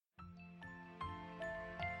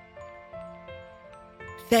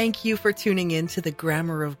Thank you for tuning in to The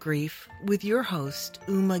Grammar of Grief with your host,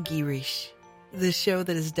 Uma Girish, the show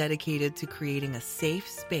that is dedicated to creating a safe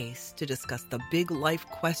space to discuss the big life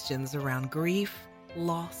questions around grief,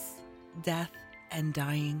 loss, death, and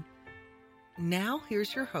dying. Now,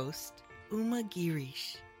 here's your host, Uma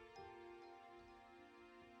Girish.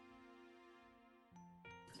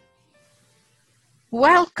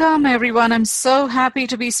 Welcome, everyone. I'm so happy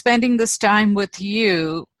to be spending this time with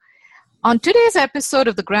you. On today's episode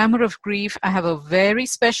of The Grammar of Grief, I have a very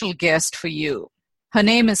special guest for you. Her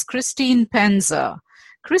name is Christine Pensa.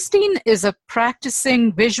 Christine is a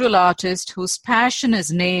practicing visual artist whose passion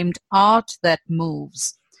is named Art That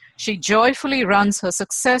Moves. She joyfully runs her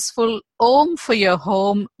successful Om for Your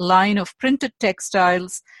Home line of printed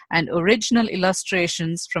textiles and original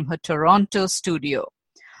illustrations from her Toronto studio.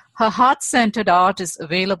 Her heart-centered art is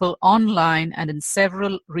available online and in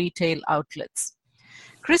several retail outlets.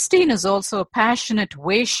 Christine is also a passionate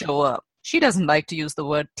way shower. She doesn't like to use the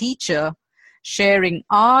word teacher, sharing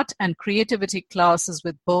art and creativity classes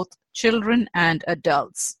with both children and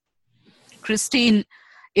adults. Christine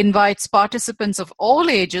invites participants of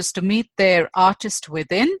all ages to meet their artist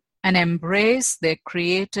within and embrace their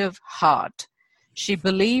creative heart. She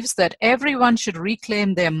believes that everyone should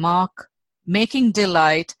reclaim their mark, making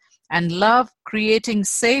delight, and love creating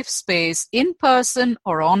safe space in person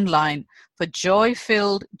or online for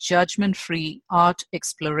joy-filled, judgment-free art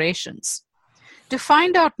explorations. To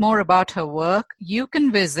find out more about her work, you can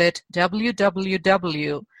visit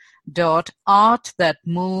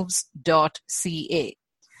www.artthatmoves.ca.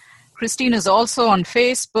 Christine is also on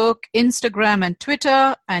Facebook, Instagram, and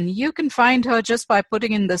Twitter, and you can find her just by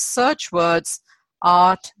putting in the search words,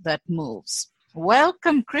 Art That Moves.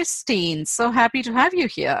 Welcome, Christine. So happy to have you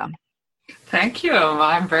here. Thank you.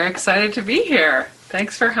 I'm very excited to be here.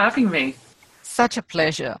 Thanks for having me. Such a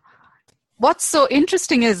pleasure. What's so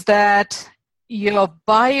interesting is that your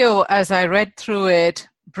bio, as I read through it,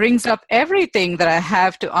 brings up everything that I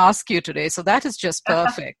have to ask you today. So that is just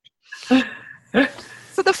perfect. So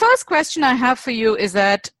the first question I have for you is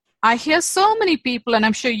that I hear so many people, and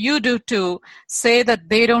I'm sure you do too, say that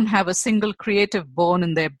they don't have a single creative bone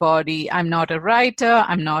in their body. I'm not a writer.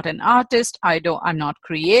 I'm not an artist. I'm not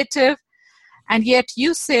creative. And yet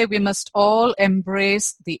you say we must all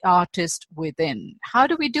embrace the artist within. How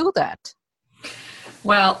do we do that?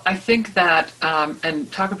 Well, I think that, and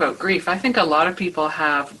talk about grief, I think a lot of people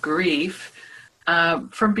have grief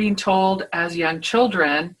from being told as young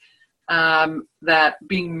children that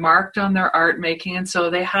being marked on their art making, and so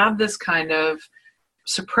they have this kind of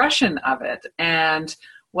suppression of it. And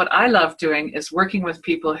what I love doing is working with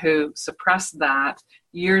people who suppressed that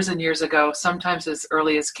years and years ago, sometimes as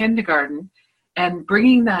early as kindergarten, and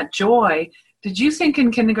bringing that joy. Did you think in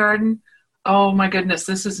kindergarten, oh my goodness,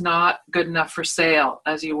 this is not good enough for sale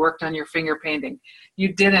as you worked on your finger painting?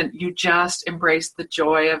 You didn't. You just embraced the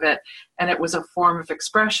joy of it. And it was a form of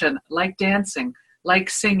expression, like dancing, like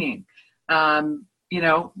singing.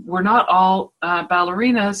 We're not all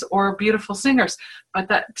ballerinas or beautiful singers, but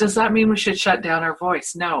does that mean we should shut down our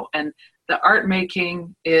voice? No. And the art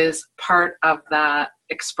making is part of that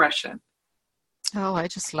expression. Oh, I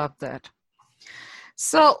just love that.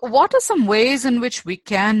 So what are some ways in which we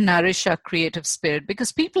can nourish our creative spirit?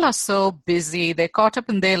 Because people are so busy, they're caught up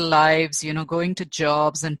in their lives, going to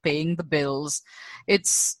jobs and paying the bills.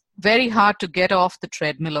 It's very hard to get off the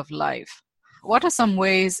treadmill of life. What are some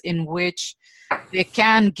ways in which they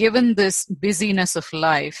can, given this busyness of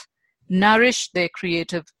life, nourish their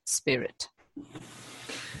creative spirit?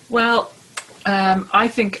 Well, I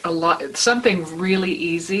think something really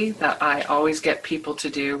easy that I always get people to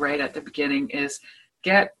do right at the beginning is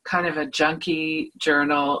get kind of a junky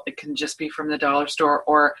journal. It can just be from the dollar store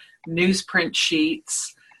or newsprint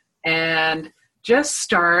sheets, and just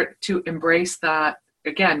start to embrace that.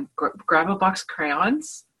 Again, grab a box of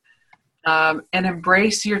crayons and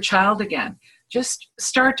embrace your child again. Just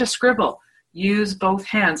start to scribble. Use both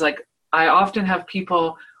hands. Like I often have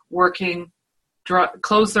people working,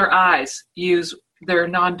 close their eyes, use their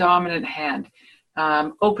non-dominant hand,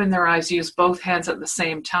 open their eyes, use both hands at the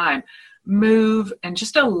same time. Move and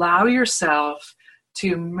just allow yourself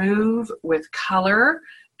to move with color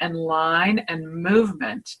and line and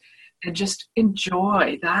movement, and just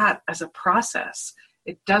enjoy that as a process.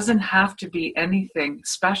 It doesn't have to be anything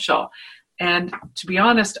special. And to be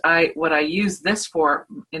honest, what I use this for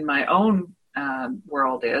in my own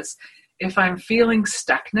world is if I'm feeling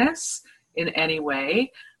stuckness in any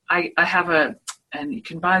way, I have and you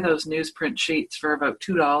can buy those newsprint sheets for about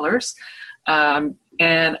 $2.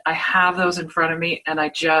 And I have those in front of me, and I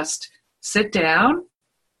just sit down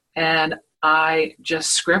and I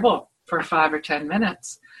just scribble for 5 or 10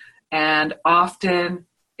 minutes. And often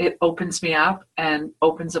it opens me up and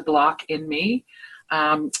opens a block in me.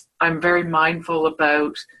 I'm very mindful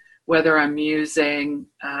about whether I'm using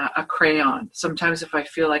a crayon. Sometimes if I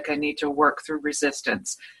feel like I need to work through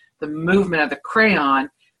resistance, the movement of the crayon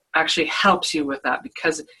actually helps you with that,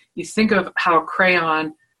 because you think of how a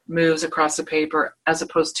crayon moves across the paper as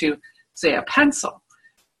opposed to, say, a pencil.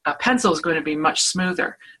 A pencil is going to be much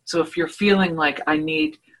smoother. So if you're feeling like I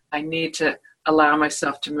need to allow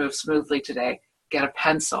myself to move smoothly today, get a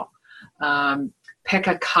pencil. Pick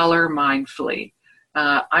a color mindfully.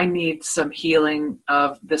 I need some healing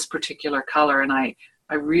of this particular color, and I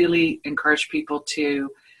really encourage people to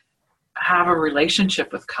have a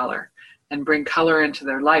relationship with color and bring color into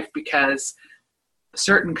their life, because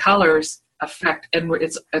certain colors affect, and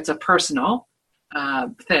it's a personal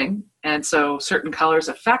thing, and so certain colors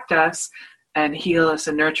affect us and heal us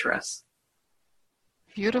and nurture us.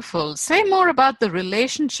 Beautiful. Say more about the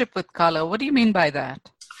relationship with color. What do you mean by that?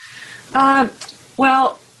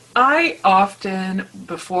 Well, I often,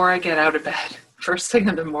 before I get out of bed, first thing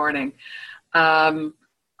in the morning,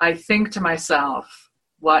 I think to myself,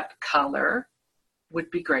 what color would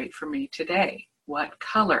be great for me today? What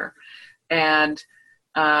color? And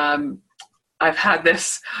I've had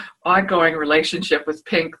this ongoing relationship with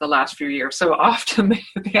pink the last few years. So often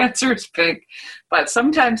the answer is pink, but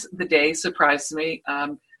sometimes the day surprises me.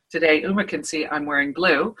 Today, Uma can see I'm wearing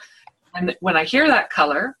blue. And when I hear that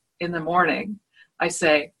color in the morning, I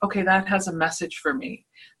say, okay, that has a message for me.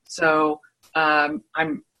 So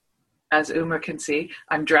I'm, as Uma can see,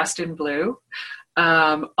 I'm dressed in blue.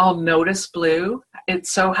 I'll notice blue. It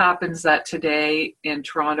so happens that today in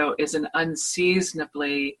Toronto is an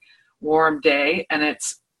unseasonably warm day, and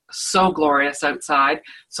it's so glorious outside.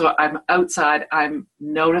 So I'm outside, I'm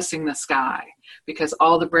noticing the sky, because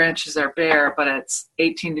all the branches are bare, but it's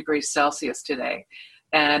 18 degrees Celsius today.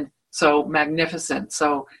 And so magnificent.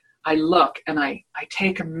 So I look and I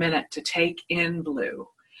take a minute to take in blue.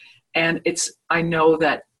 And I know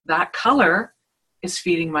that color is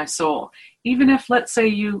feeding my soul. Even if, let's say,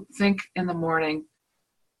 you think in the morning,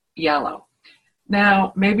 yellow.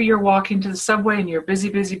 Now, maybe you're walking to the subway and you're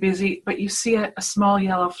busy, but you see a small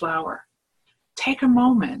yellow flower. Take a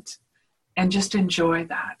moment and just enjoy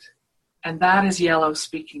that. And that is yellow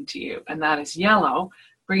speaking to you. And that is yellow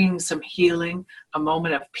bringing some healing, a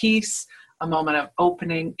moment of peace, a moment of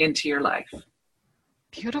opening into your life.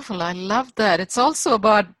 Beautiful. I love that. It's also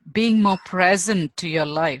about being more present to your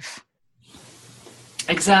life.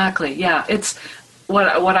 Exactly. Yeah. It's what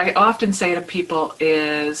I often say to people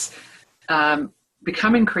is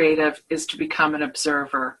becoming creative is to become an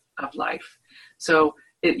observer of life. So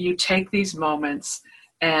you take these moments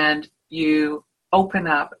and you open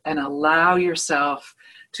up and allow yourself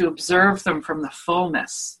to observe them from the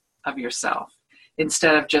fullness of yourself,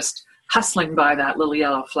 instead of just hustling by that little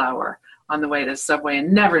yellow flower on the way to the subway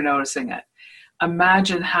and never noticing it.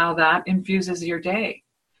 Imagine how that infuses your day.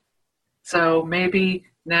 So maybe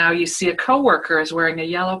now you see a coworker is wearing a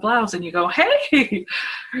yellow blouse and you go, hey,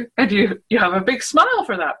 and you have a big smile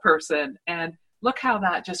for that person. And look how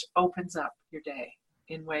that just opens up your day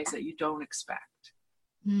in ways that you don't expect.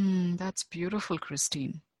 That's beautiful,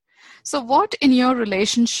 Christine. So what in your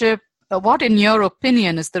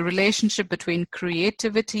opinion is the relationship between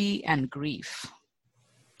creativity and grief?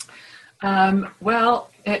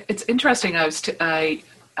 Well, it's interesting. I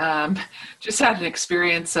just had an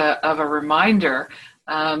experience of a reminder.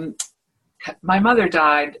 My mother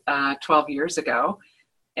died 12 years ago,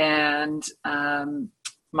 and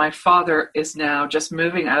my father is now just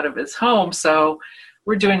moving out of his home. So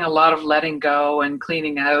we're doing a lot of letting go and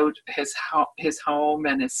cleaning out his home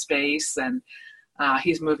and his space, and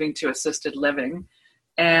he's moving to assisted living.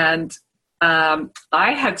 And I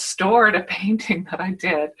had stored a painting that I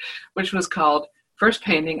did, which was called First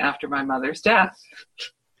Painting After My Mother's Death.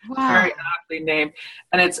 Wow. Very aptly named.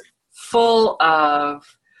 And it's full of,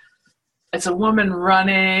 it's a woman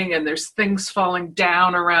running and there's things falling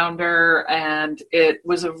down around her. And it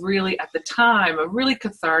was at the time, a really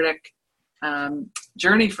cathartic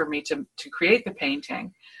journey for me to create the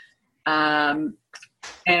painting.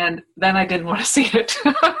 And then I didn't want to see it.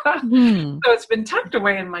 So it's been tucked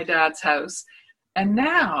away in my dad's house. And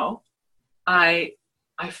now I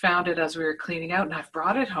found it as we were cleaning out, and I've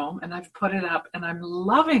brought it home and I've put it up, and I'm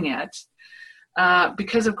loving it.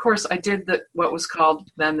 Because of course I did what was called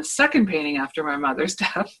then the second painting after my mother's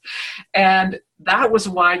death. And that was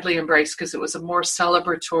widely embraced because it was a more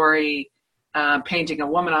celebratory painting, a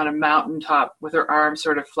woman on a mountaintop with her arms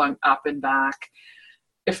sort of flung up and back.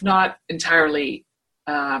 If not entirely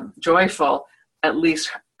joyful, at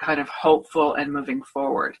least kind of hopeful and moving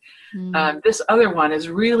forward. This other one is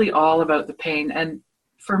really all about the pain. And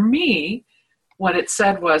for me, what it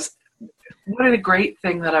said was, what a great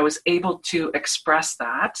thing that I was able to express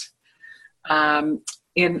that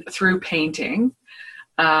through painting.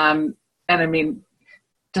 And I mean,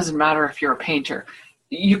 doesn't matter if you're a painter.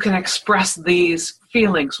 You can express these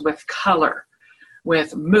feelings with color,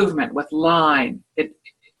 with movement, with line.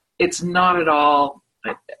 It's not at all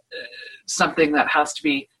something that has to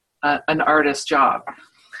be an artist's job.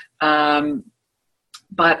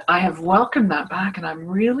 But I have welcomed that back, and I'm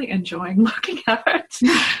really enjoying looking at it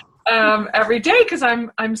every day, because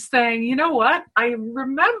I'm saying, you know what? I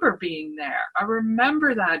remember being there. I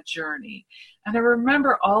remember that journey, and I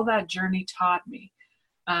remember all that journey taught me.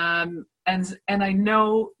 And I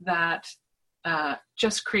know that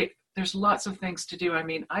there's lots of things to do. I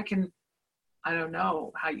mean, I don't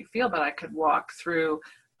know how you feel, but I could walk through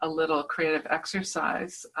a little creative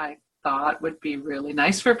exercise I thought would be really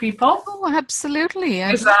nice for people. Oh, absolutely.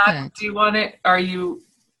 Do you want it? Are you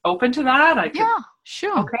open to that? Yeah,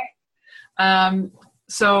 sure. Okay.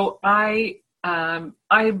 So I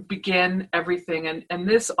begin everything, and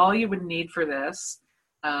this, all you would need for this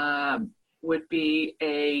would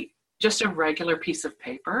be just a regular piece of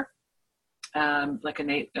paper, like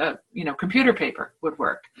computer paper would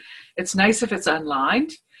work. It's nice if it's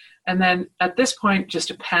unlined, and then at this point, just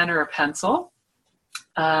a pen or a pencil.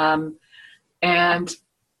 And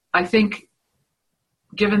I think,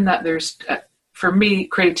 given that there's, for me,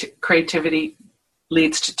 creativity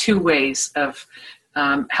leads to two ways of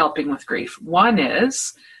helping with grief. One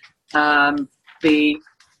is the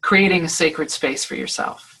creating a sacred space for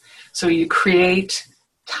yourself. So you create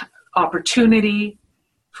opportunity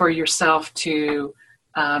for yourself to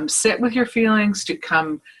sit with your feelings, to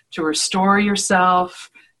restore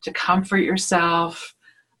yourself, to comfort yourself,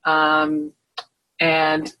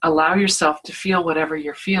 and allow yourself to feel whatever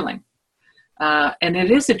you're feeling. And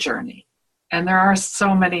it is a journey, and there are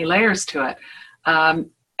so many layers to it. And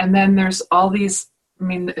then there's all these, I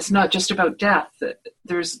mean, it's not just about death.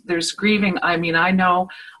 There's grieving. I mean, I know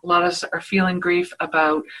a lot of us are feeling grief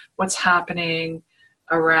about what's happening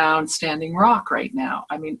around Standing Rock right now.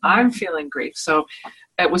 I mean, I'm feeling grief. So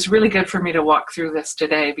it was really good for me to walk through this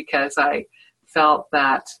today, because I felt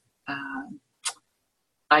that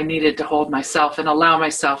I needed to hold myself and allow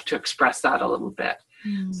myself to express that a little bit.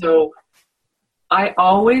 So I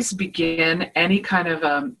always begin any kind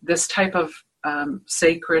of this type of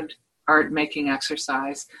sacred art making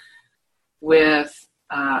exercise with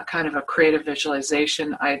kind of a creative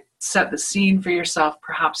visualization. I set the scene for yourself.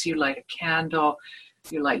 Perhaps you light a candle,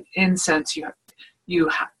 you light incense, you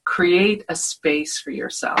create a space for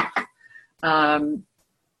yourself. And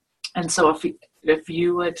so if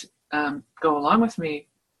you would go along with me,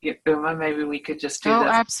 Uma, maybe we could just do this.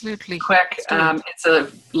 Absolutely. Quick. It's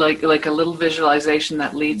like a little visualization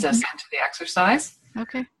that leads us into the exercise.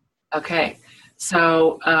 Okay.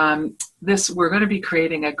 So we're going to be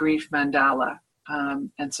creating a grief mandala.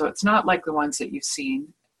 And so it's not like the ones that you've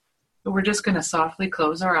seen, but we're just going to softly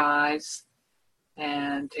close our eyes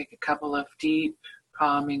and take a couple of deep,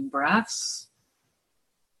 calming breaths.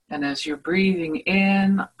 And as you're breathing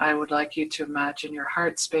in, I would like you to imagine your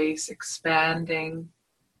heart space expanding.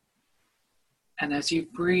 And as you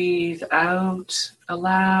breathe out,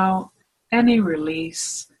 allow any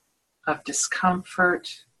release of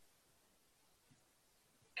discomfort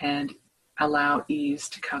and allow ease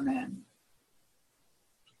to come in.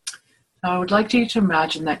 Now, I would like you to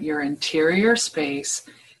imagine that your interior space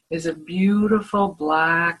is a beautiful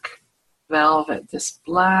black velvet, this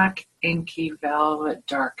black inky velvet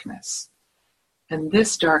darkness. And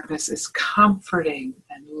this darkness is comforting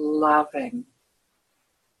and loving.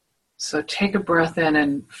 So take a breath in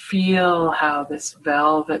and feel how this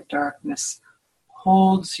velvet darkness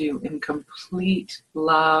holds you in complete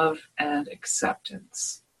love and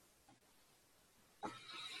acceptance.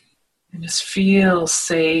 And just feel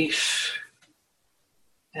safe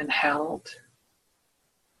and held.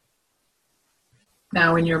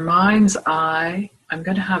 Now, in your mind's eye, I'm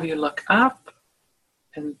going to have you look up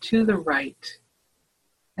and to the right.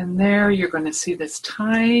 And there you're going to see this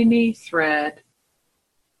tiny thread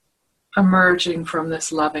emerging from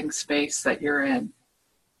this loving space that you're in.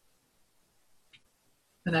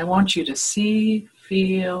 And I want you to see,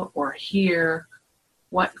 feel, or hear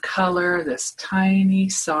what color this tiny,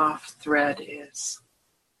 soft thread is.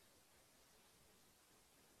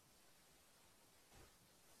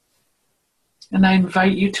 And I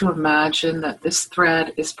invite you to imagine that this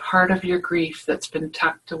thread is part of your grief that's been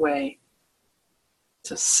tucked away.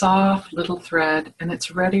 It's a soft little thread, and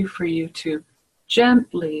it's ready for you to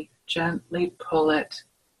gently pull it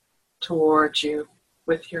towards you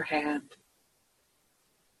with your hand.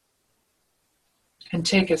 And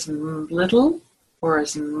take as little or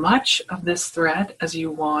as much of this thread as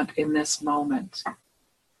you want in this moment.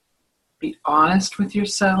 Be honest with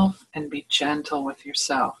yourself and be gentle with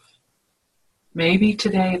yourself. Maybe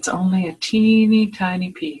today it's only a teeny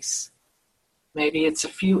tiny piece. Maybe it's a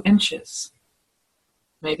few inches.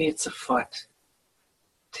 Maybe it's a foot.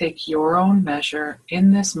 Take your own measure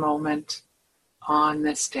in this moment on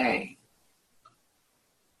this day.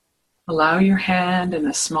 Allow your hand and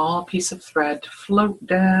a small piece of thread to float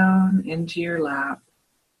down into your lap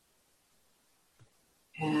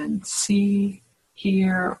and see,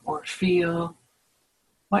 hear, or feel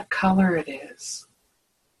what color it is.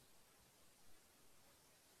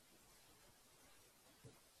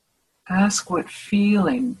 Ask what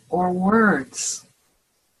feeling or words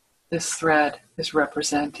this thread is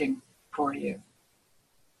representing for you.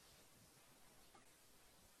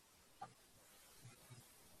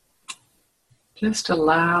 Just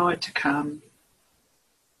allow it to come.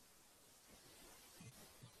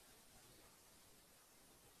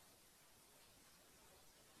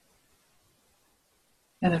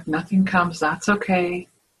 And if nothing comes, that's okay.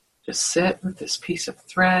 Just sit with this piece of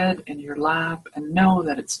thread in your lap and know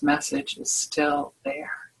that its message is still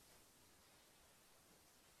there.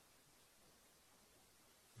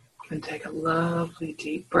 And take a lovely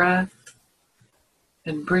deep breath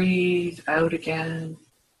and breathe out again,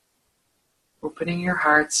 opening your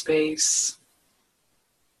heart space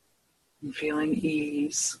and feeling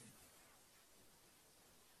ease.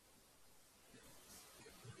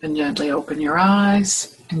 And gently open your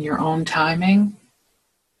eyes in your own timing.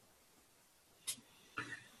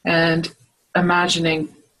 And imagining,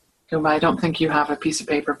 I don't think you have a piece of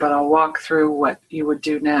paper, but I'll walk through what you would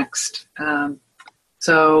do next.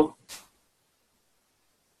 So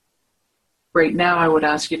right now I would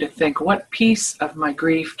ask you to think, what piece of my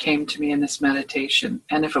grief came to me in this meditation?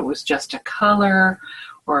 And if it was just a color,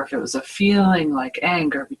 or if it was a feeling like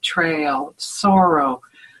anger, betrayal, sorrow,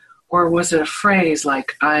 or was it a phrase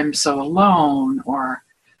like, I'm so alone, or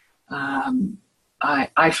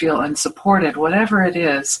I feel unsupported, whatever it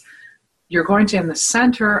is, you're going to, in the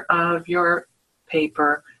center of your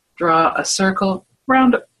paper, draw a circle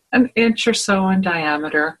around an inch or so in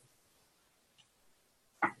diameter.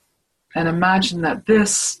 And imagine that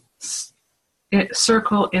this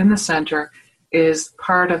circle in the center is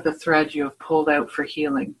part of the thread you have pulled out for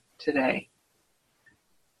healing today.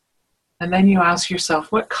 And then you ask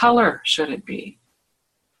yourself, what color should it be?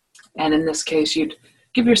 And in this case, you'd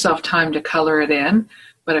give yourself time to color it in,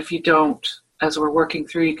 but if you don't, as we're working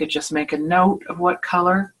through, you could just make a note of what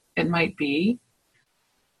color it might be.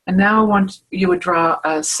 And now once you would draw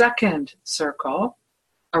a second circle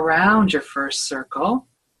around your first circle,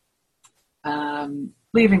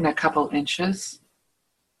 leaving a couple inches.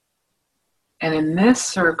 And in this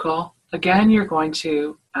circle, again, you're going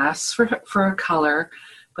to ask for a color,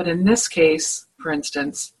 but in this case, for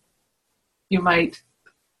instance, you might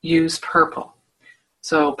use purple.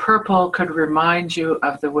 So purple could remind you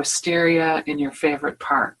of the wisteria in your favorite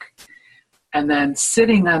park. And then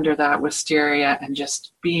sitting under that wisteria and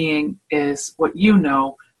just being is what you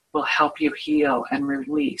know will help you heal and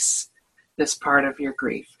release this part of your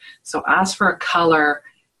grief. So ask for a color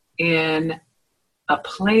in a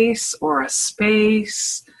place or a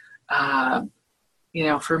space.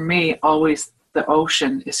 For me, always the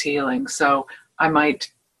ocean is healing. So I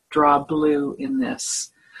might draw blue in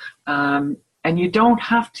this. And you don't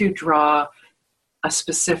have to draw a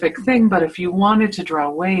specific thing, but if you wanted to draw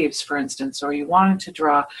waves, for instance, or you wanted to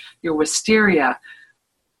draw your wisteria,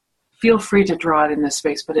 feel free to draw it in this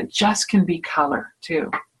space, but it just can be color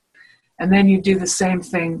too. And then you do the same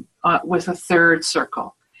thing with a third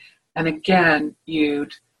circle. And again,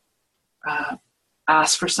 you'd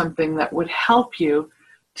ask for something that would help you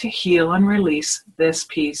to heal and release this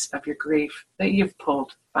piece of your grief that you've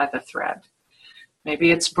pulled by the thread.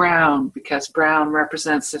 Maybe it's brown, because brown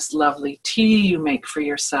represents this lovely tea you make for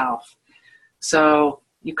yourself. So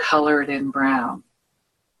you color it in brown.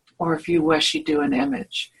 Or if you wish, you do an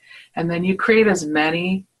image. And then you create as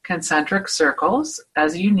many concentric circles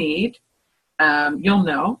as you need. You'll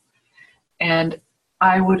know. And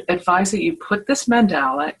I would advise that you put this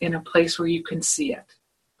mandala in a place where you can see it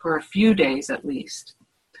for a few days at least.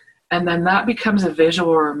 And then that becomes a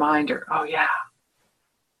visual reminder. Oh yeah,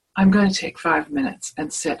 I'm going to take 5 minutes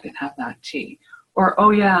and sit and have that tea. Or,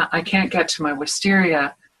 oh yeah, I can't get to my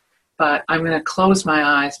wisteria, but I'm going to close my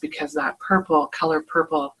eyes because that color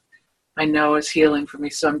purple, I know is healing for me.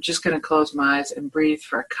 So I'm just going to close my eyes and breathe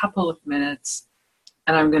for a couple of minutes,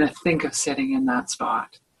 and I'm going to think of sitting in that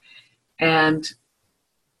spot. And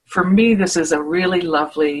for me, this is a really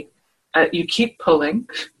lovely, you keep pulling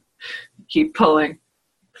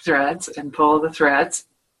threads and pull the threads,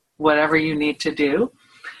 whatever you need to do.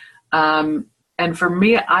 And for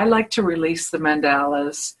me, I like to release the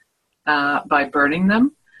mandalas by burning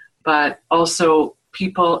them, but also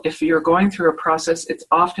people, if you're going through a process, it's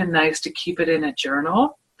often nice to keep it in a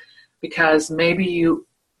journal, because maybe you,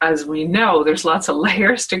 as we know, there's lots of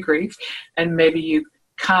layers to grief, and maybe you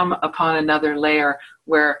come upon another layer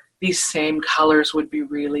where these same colors would be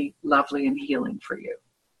really lovely and healing for you.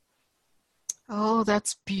 Oh,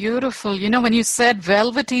 that's beautiful. You know, when you said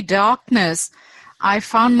velvety darkness, I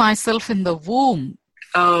found myself in the womb.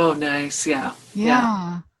 Oh, nice. Yeah.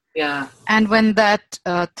 Yeah. And when that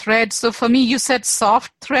thread, so for me, you said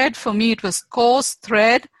soft thread. For me, it was coarse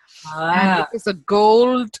thread. And it was a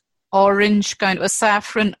gold, orange kind of, a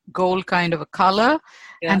saffron gold kind of a color.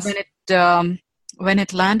 Yes. And when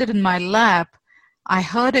it landed in my lap, I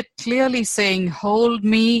heard it clearly saying, hold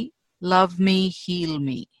me, love me, heal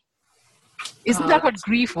me. Isn't that what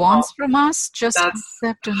grief wants from us? Just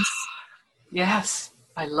acceptance. Yes,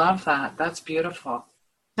 I love that. That's beautiful.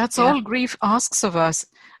 That's all grief asks of us.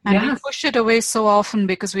 And we push it away so often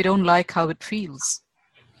because we don't like how it feels.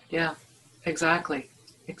 Yeah, exactly.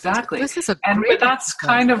 This is but that's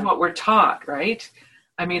kind of what we're taught, right?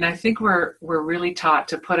 I mean, I think we're really taught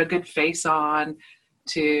to put a good face on,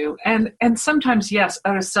 and sometimes, yes,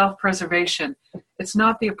 out of self-preservation, it's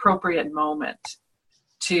not the appropriate moment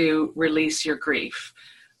to release your grief.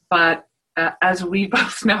 But as we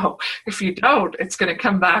both know, if you don't, it's going to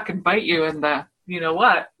come back and bite you in the, you know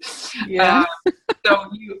what? Yeah.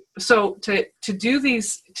 So to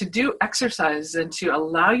do exercises and to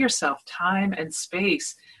allow yourself time and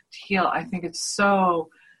space to heal, I think it's so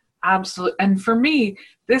absolute. And for me,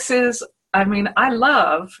 I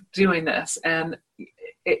love doing this, and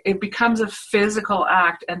it becomes a physical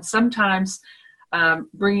act. And sometimes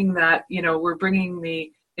bringing that, we're bringing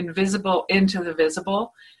the invisible into the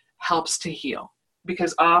visible helps to heal,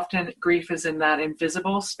 because often grief is in that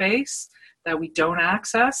invisible space that we don't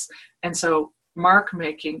access. And so mark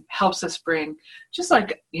making helps us bring, just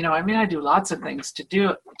like, I do lots of things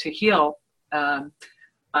to heal.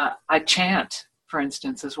 I chant, for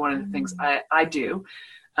instance, is one of the things I do,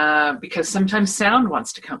 because sometimes sound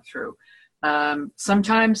wants to come through.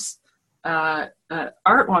 Sometimes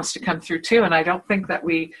art wants to come through too. And I don't think that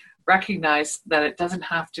we recognize that it doesn't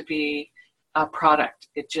have to be a product.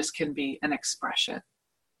 It just can be an expression.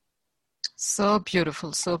 So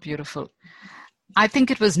beautiful, so beautiful. I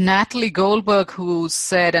think it was Natalie Goldberg who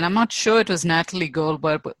said, and I'm not sure it was Natalie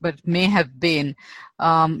Goldberg, but it may have been.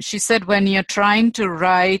 She said, when you're trying to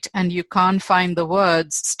write and you can't find the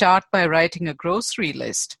words, start by writing a grocery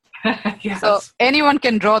list. Yes. So anyone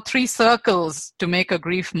can draw 3 circles to make a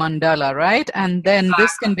grief mandala, right? And then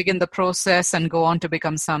this can begin the process and go on to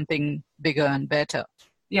become something bigger and better.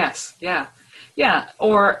 Yes, yeah. Yeah,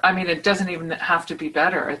 or, it doesn't even have to be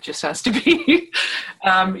better. It just has to be,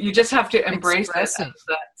 you just have to embrace it as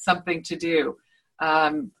something to do.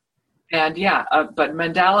 But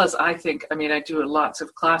mandalas, I think, I do lots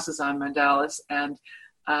of classes on mandalas, and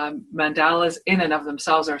mandalas in and of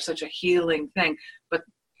themselves are such a healing thing. But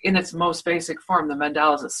in its most basic form, the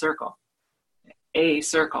mandala is a circle.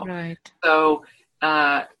 Right. So,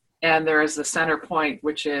 and there is the center point,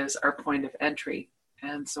 which is our point of entry.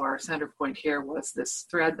 And so our center point here was this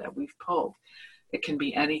thread that we've pulled. It can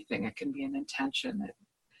be anything. It can be an intention.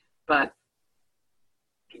 But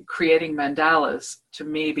creating mandalas, to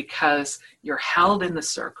me, because you're held in the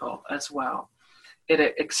circle as well, it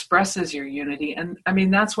expresses your unity. And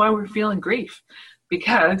that's why we're feeling grief,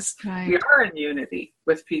 because we are in unity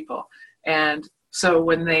with people. And so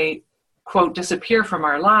when they, quote, disappear from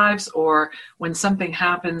our lives, or when something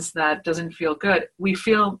happens that doesn't feel good, we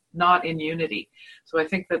feel not in unity. So I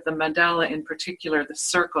think that the mandala in particular, the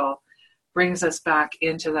circle, brings us back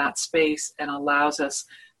into that space and allows us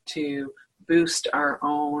to boost our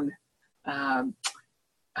own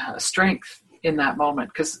strength in that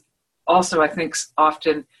moment. Because also I think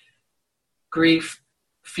often grief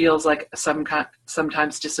feels like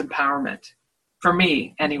sometimes disempowerment. For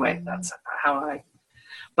me, anyway, that's how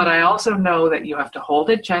but I also know that you have to hold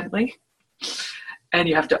it gently, and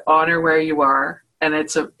you have to honor where you are. And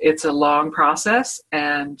it's a long process,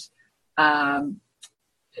 and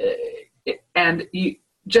you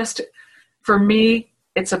just, for me,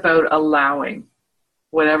 it's about allowing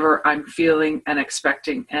whatever I'm feeling and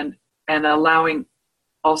expecting, and allowing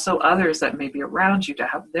also others that may be around you to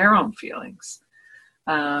have their own feelings,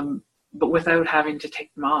 but without having to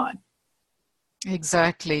take them on.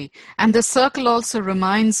 Exactly. And the circle also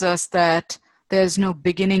reminds us that there's no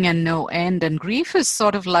beginning and no end. And grief is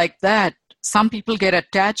sort of like that. Some people get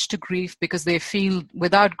attached to grief because they feel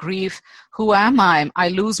without grief, who am I? I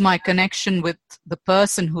lose my connection with the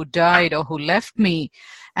person who died or who left me.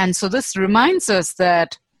 And so this reminds us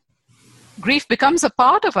that grief becomes a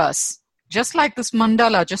part of us. Just like this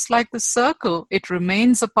mandala, just like this circle, it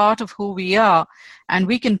remains a part of who we are. And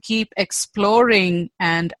we can keep exploring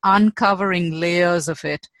and uncovering layers of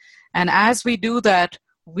it. And as we do that,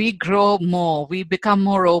 we grow more, we become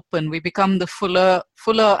more open, we become the fuller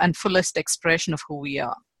and fullest expression of who we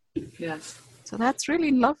are. Yes. So that's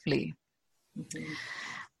really lovely.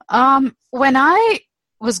 Mm-hmm. When I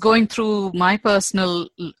was going through my personal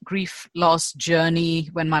grief loss journey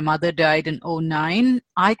when my mother died in 2009,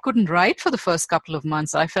 I couldn't write for the first couple of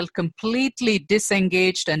months. I felt completely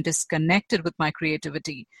disengaged and disconnected with my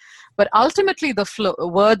creativity. But ultimately, the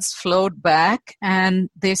words flowed back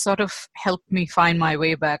and they sort of helped me find my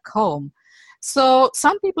way back home. So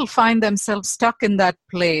some people find themselves stuck in that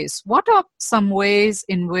place. What are some ways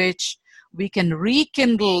in which we can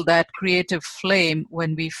rekindle that creative flame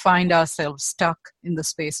when we find ourselves stuck in the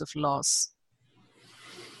space of loss?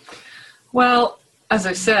 Well, as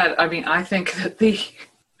I said, I think that the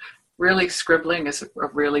really scribbling is a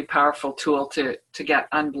really powerful tool to get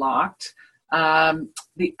unblocked.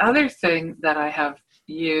 The other thing that I have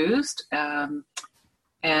used, and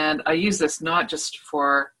I use this not just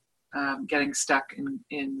for getting stuck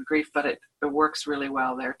in grief, but it works really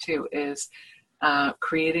well there too, is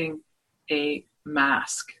creating a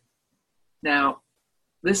mask. Now,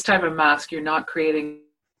 this type of mask, you're not creating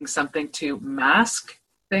something to mask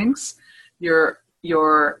things. You're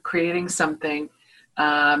creating something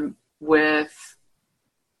with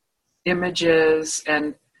images.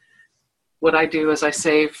 And what I do is I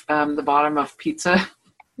save the bottom of pizza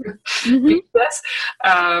pizzas,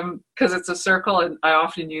 because it's a circle, and I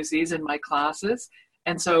often use these in my classes.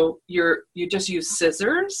 And so you just use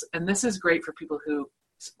scissors, and this is great for people who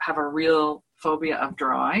have a real phobia of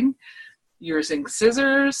drawing. You're using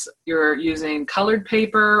scissors, you're using colored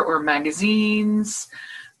paper or magazines,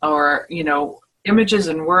 or images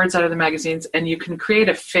and words out of the magazines, and you can create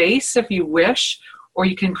a face if you wish, or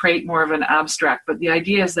you can create more of an abstract. But the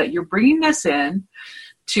idea is that you're bringing this in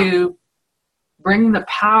to bring the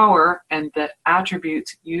power and the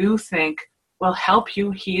attributes you think will help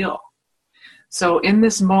you heal. So in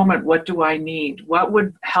this moment, what do I need? What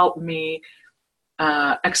would help me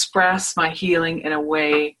express my healing in a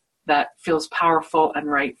way that feels powerful and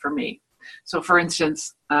right for me? So for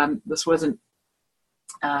instance, this wasn't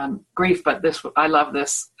grief, but I love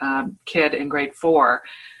this kid in grade 4.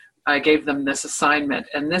 I gave them this assignment,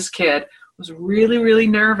 and this kid was really, really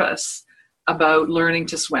nervous about learning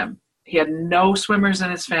to swim. He had no swimmers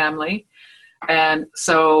in his family, and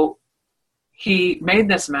so he made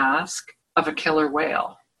this mask of a killer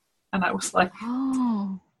whale. And I was like,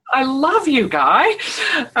 oh, I love you, guy.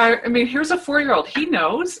 Here's a 4-year-old. He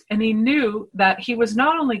knows, and he knew that he was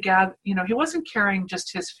not only he wasn't carrying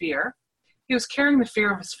just his fear. He was carrying the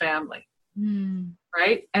fear of his family,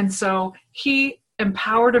 right? And so he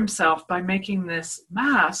empowered himself by making this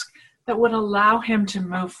mask that would allow him to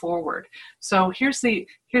move forward. So here's the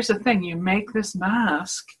thing. You make this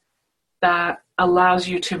mask that allows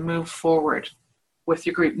you to move forward with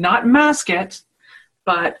your grief. Not mask it,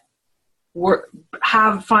 but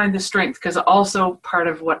find the strength. Because also part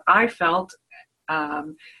of what I felt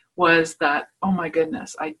was that, oh my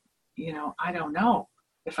goodness, I don't know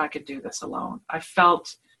if I could do this alone. I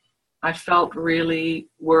felt really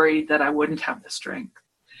worried that I wouldn't have the strength.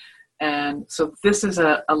 And so this is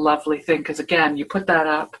a lovely thing, because again, you put that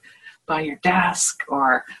up by your desk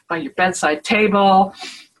or by your bedside table,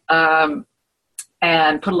 and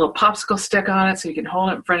put a little popsicle stick on it so you can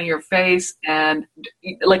hold it in front of your face. And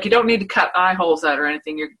you don't need to cut eye holes out or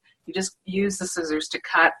anything. You just use the scissors to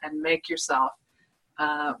cut and make yourself,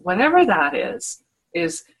 whatever that is,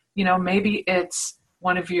 maybe it's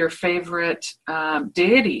one of your favorite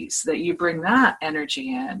deities that you bring that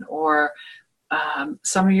energy in, or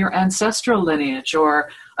some of your ancestral lineage, or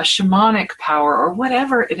a shamanic power, or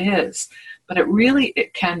whatever it is. But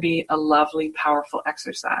it can be a lovely, powerful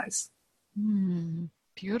exercise.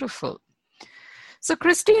 Beautiful. So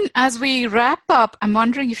Christine, as we wrap up, I'm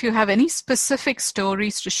wondering if you have any specific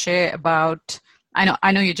stories to share about,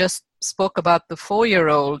 I know you just spoke about the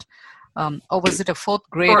 4-year-old, or was it a 4th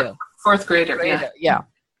grader? Fourth grader, yeah.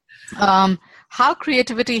 How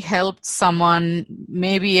creativity helped someone,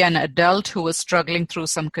 maybe an adult who was struggling through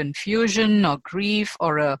some confusion or grief,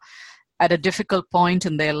 or at a difficult point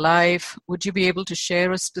in their life. Would you be able to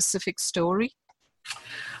share a specific story?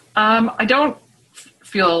 I don't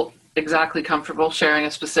feel exactly comfortable sharing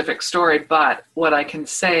a specific story, but what I can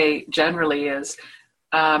say generally is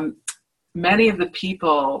many of the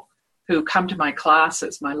people who come to my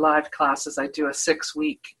classes, my live classes, I do a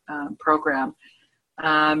 6-week program,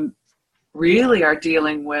 really are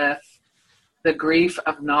dealing with the grief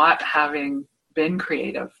of not having been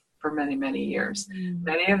creative for many, many years.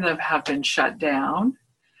 Many of them have been shut down.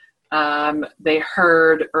 They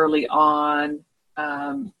heard early on,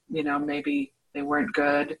 maybe they weren't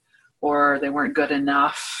good or they weren't good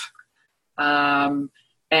enough.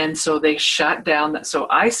 And so they shut down. So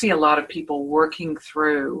I see a lot of people working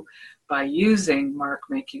through by using mark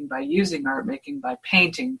making, by using art making, by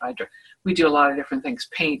painting, we do a lot of different things,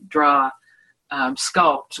 paint, draw,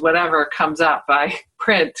 sculpt, whatever comes up, I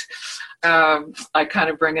print. I kind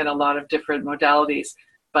of bring in a lot of different modalities,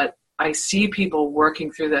 but I see people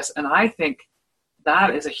working through this, and I think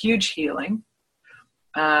that is a huge healing,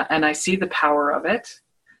 and I see the power of it,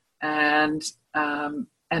 and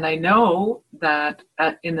I know that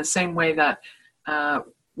in the same way that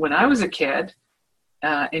when I was a kid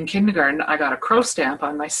in kindergarten, I got a crow stamp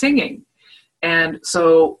on my singing, and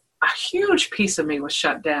so a huge piece of me was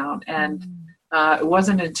shut down, and it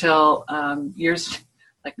wasn't until years,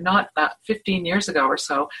 like not 15 years ago or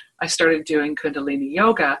so, I started doing Kundalini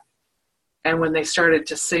yoga. And when they started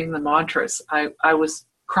to sing the mantras, I was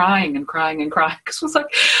crying and crying and crying because it was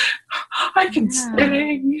like, I can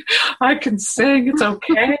sing, it's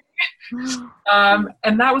okay.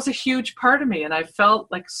 And that was a huge part of me. And I felt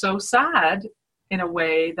like so sad in a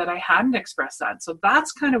way that I hadn't expressed that. So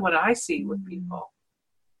that's kind of what I see with people.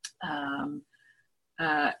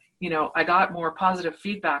 I got more positive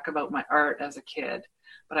feedback about my art as a kid,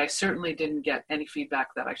 but I certainly didn't get any feedback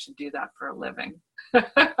that I should do that for a living.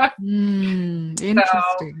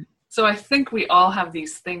 Interesting. So I think we all have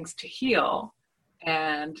these things to heal,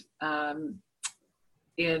 and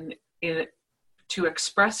to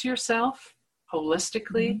express yourself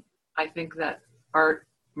holistically, I think that art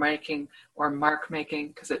making or mark making,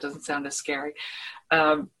 because it doesn't sound as scary,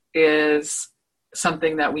 is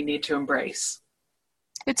something that we need to embrace.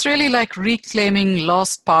 It's really like reclaiming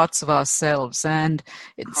lost parts of ourselves. And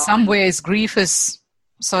in some ways, grief is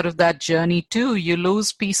sort of that journey too. You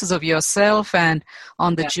lose pieces of yourself, and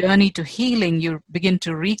on the journey to healing, you begin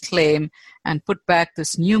to reclaim and put back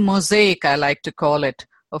this new mosaic, I like to call it,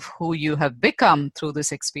 of who you have become through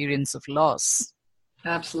this experience of loss.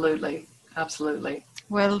 Absolutely. Absolutely.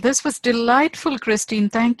 Well, this was delightful, Christine.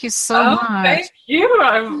 Thank you so much. Thank you.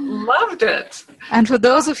 I loved it. And for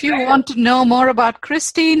those of you who want to know more about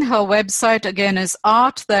Christine, her website again is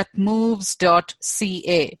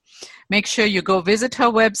artthatmoves.ca. Make sure you go visit her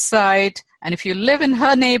website. And if you live in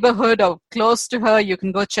her neighborhood or close to her, you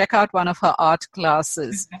can go check out one of her art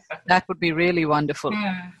classes. That would be really wonderful.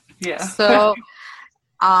 Yeah. So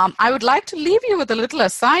I would like to leave you with a little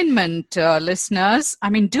assignment, listeners.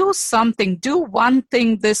 I mean, do something. Do one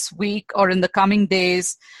thing this week or in the coming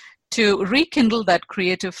days to rekindle that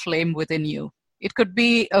creative flame within you. It could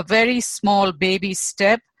be a very small baby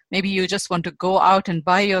step. Maybe you just want to go out and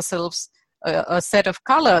buy yourselves a set of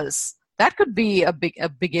colors. That could be a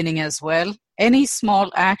beginning as well. Any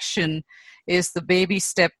small action is the baby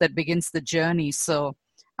step that begins the journey. So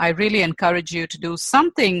I really encourage you to do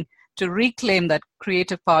something to reclaim that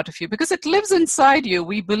creative part of you, because it lives inside you.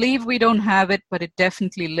 We believe we don't have it, but it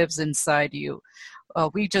definitely lives inside you.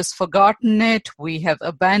 We've just forgotten it. We have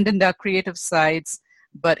abandoned our creative sides,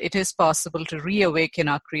 but it is possible to reawaken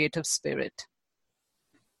our creative spirit.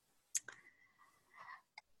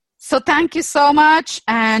 So thank you so much,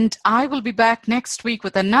 and I will be back next week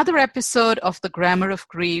with another episode of The Grammar of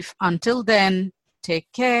Grief. Until then, take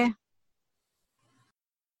care.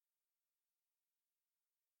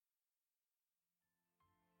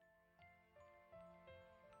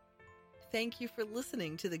 Thank you for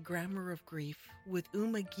listening to The Grammar of Grief with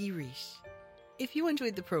Uma Girish. If you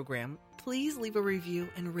enjoyed the program, please leave a review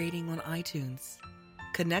and rating on iTunes.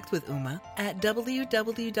 Connect with Uma at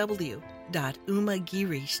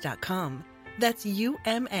www.umagirish.com. That's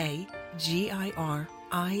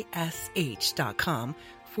UMAGIRISH.com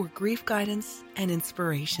for grief guidance and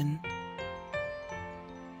inspiration.